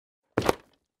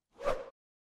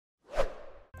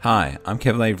Hi, I'm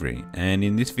Kev Avery, and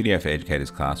in this video for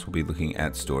Educators class we'll be looking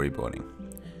at storyboarding.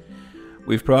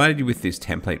 We've provided you with this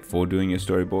template for doing your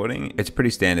storyboarding. It's a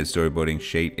pretty standard storyboarding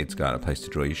sheet. It's got a place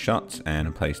to draw your shots and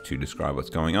a place to describe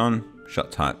what's going on,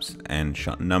 shot types and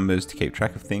shot numbers to keep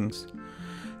track of things.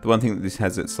 The one thing that this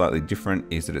has that's slightly different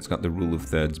is that it's got the rule of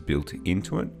thirds built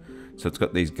into it. So it's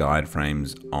got these guide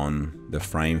frames on the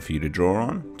frame for you to draw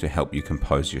on to help you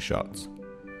compose your shots.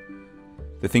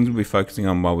 The things we'll be focusing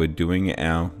on while we're doing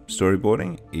our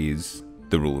storyboarding is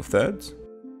the rule of thirds,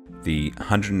 the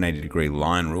 180-degree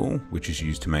line rule, which is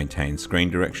used to maintain screen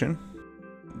direction.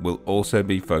 We'll also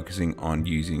be focusing on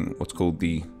using what's called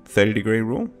the 30-degree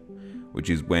rule, which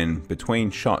is when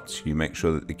between shots you make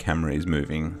sure that the camera is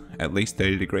moving at least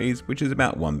 30 degrees, which is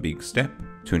about one big step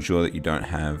to ensure that you don't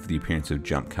have the appearance of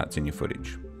jump cuts in your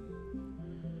footage.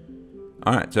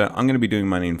 Alright, so I'm going to be doing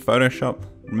mine in Photoshop.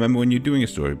 Remember, when you're doing a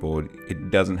storyboard, it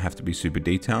doesn't have to be super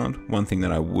detailed. One thing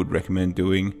that I would recommend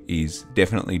doing is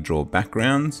definitely draw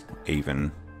backgrounds,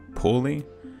 even poorly,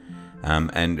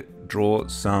 and draw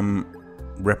some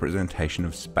representation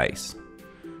of space.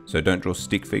 So don't draw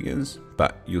stick figures,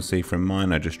 but you'll see from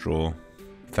mine I just draw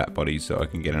fat bodies so I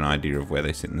can get an idea of where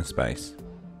they sit in the space.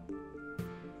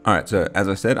 Alright, so as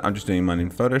I said, I'm just doing mine in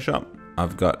Photoshop.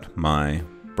 I've got my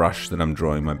brush that I'm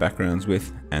drawing my backgrounds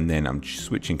with, and then I'm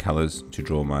switching colors to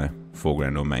draw my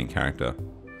foreground or main character.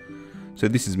 So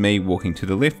this is me walking to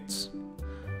the lifts.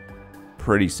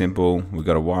 Pretty simple. We've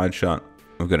got a wide shot,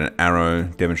 we've got an arrow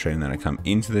demonstrating that I come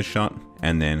into the shot,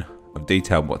 and then I've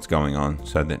detailed what's going on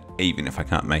so that even if I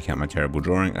can't make out my terrible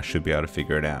drawing, I should be able to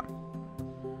figure it out.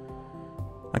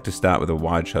 I like to start with a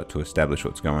wide shot to establish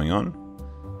what's going on,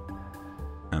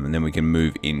 and then we can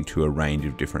move into a range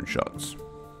of different shots.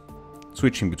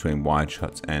 Switching between wide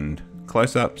shots and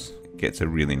close-ups gets a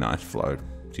really nice flow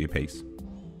to your piece.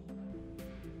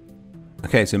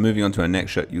 Okay, so moving on to our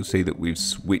next shot, you'll see that we've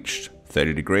switched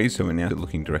 30 degrees, so we're now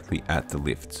looking directly at the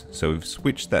lifts. So we've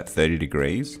switched that 30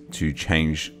 degrees to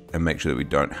change and make sure that we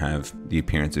don't have the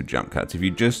appearance of jump cuts. If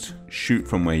you just shoot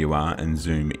from where you are and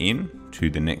zoom in to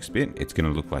the next bit, it's going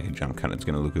to look like a jump cut. It's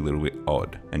going to look a little bit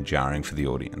odd and jarring for the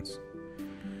audience.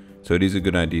 So it is a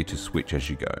good idea to switch as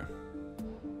you go.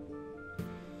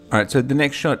 Alright, so the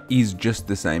next shot is just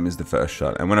the same as the first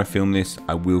shot, and when I film this,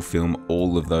 I will film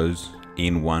all of those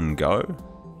in one go,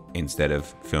 instead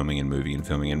of filming and moving and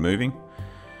filming and moving.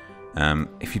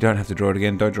 If you don't have to draw it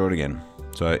again, don't draw it again.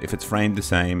 So if it's framed the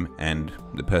same and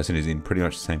the person is in pretty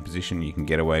much the same position, you can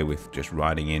get away with just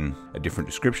writing in a different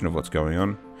description of what's going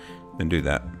on, then do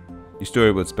that. Your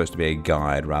storyboard's supposed to be a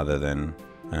guide rather than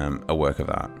a work of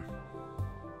art.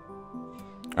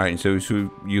 Alright, so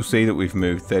you'll see that we've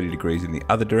moved 30 degrees in the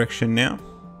other direction now,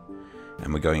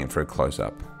 and we're going in for a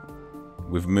close-up.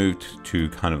 We've moved to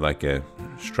kind of like a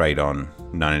straight on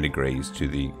 90 degrees to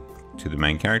the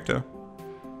main character,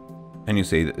 and you'll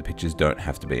see that the pictures don't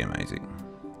have to be amazing.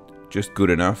 Just good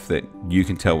enough that you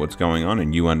can tell what's going on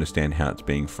and you understand how it's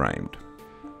being framed.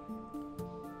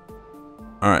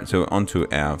 Alright, so on to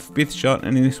our fifth shot,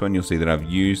 and in this one you'll see that I've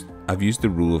used the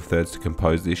rule of thirds to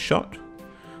compose this shot.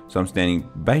 So I'm standing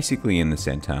basically in the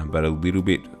center, but a little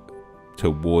bit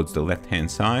towards the left-hand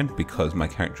side because my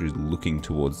character is looking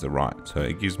towards the right. So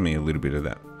it gives me a little bit of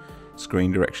that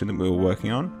screen direction that we were working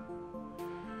on.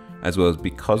 As well as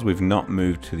because we've not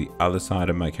moved to the other side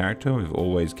of my character, we've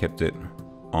always kept it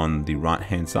on the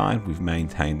right-hand side. We've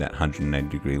maintained that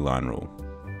 180-degree line rule.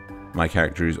 My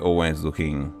character is always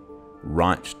looking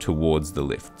right towards the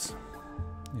lifts.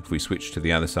 If we switch to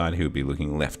the other side, he would be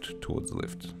looking left towards the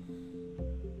lifts.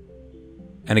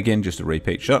 And again, just a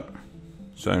repeat shot,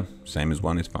 so same as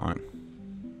one is fine.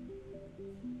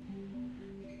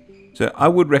 So I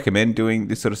would recommend doing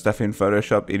this sort of stuff in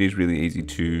Photoshop. It is really easy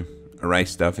to erase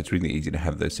stuff. It's really easy to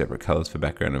have those separate colors for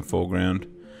background and foreground,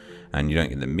 and you don't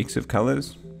get the mix of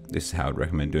colors. This is how I'd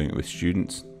recommend doing it with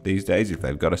students these days if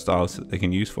they've got a stylus that they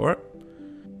can use for it.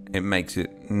 It makes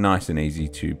it nice and easy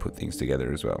to put things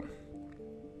together as well.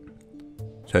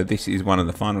 So this is one of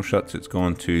the final shots. It's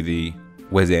gone to the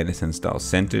Wes Anderson style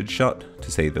centered shot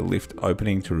to see the lift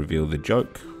opening to reveal the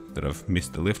joke that I've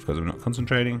missed the lift because I'm not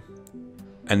concentrating.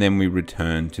 And then we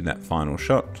return to that final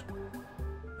shot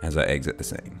as I exit the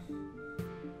scene.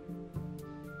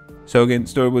 So again,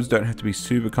 storyboards don't have to be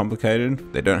super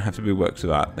complicated. They don't have to be works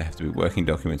of art. They have to be working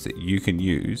documents that you can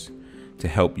use to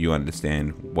help you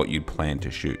understand what you plan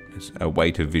to shoot. It's a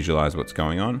way to visualize what's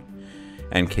going on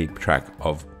and keep track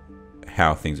of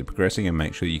how things are progressing and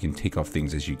make sure you can tick off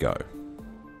things as you go.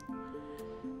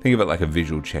 Think of it like a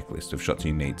visual checklist of shots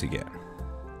you need to get.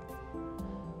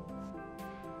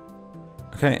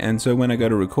 Okay, and so when I go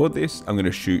to record this, I'm going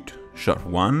to shoot shot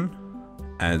 1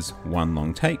 as one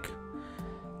long take.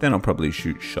 Then I'll probably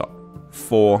shoot shot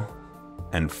 4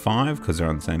 and 5 because they're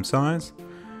on the same size,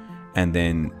 and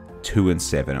then 2 and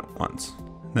 7 at once.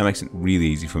 That makes it really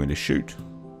easy for me to shoot.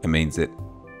 It means that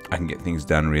I can get things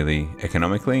done really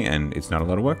economically, and it's not a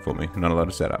lot of work for me, not a lot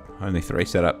of setup. Only 3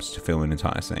 setups to film an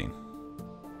entire scene.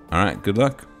 Alright, good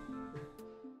luck.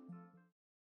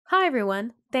 Hi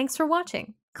everyone, thanks for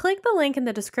watching. Click the link in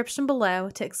the description below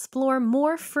to explore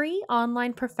more free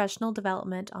online professional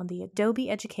development on the Adobe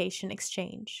Education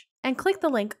Exchange. And click the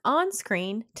link on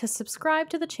screen to subscribe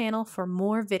to the channel for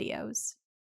more videos.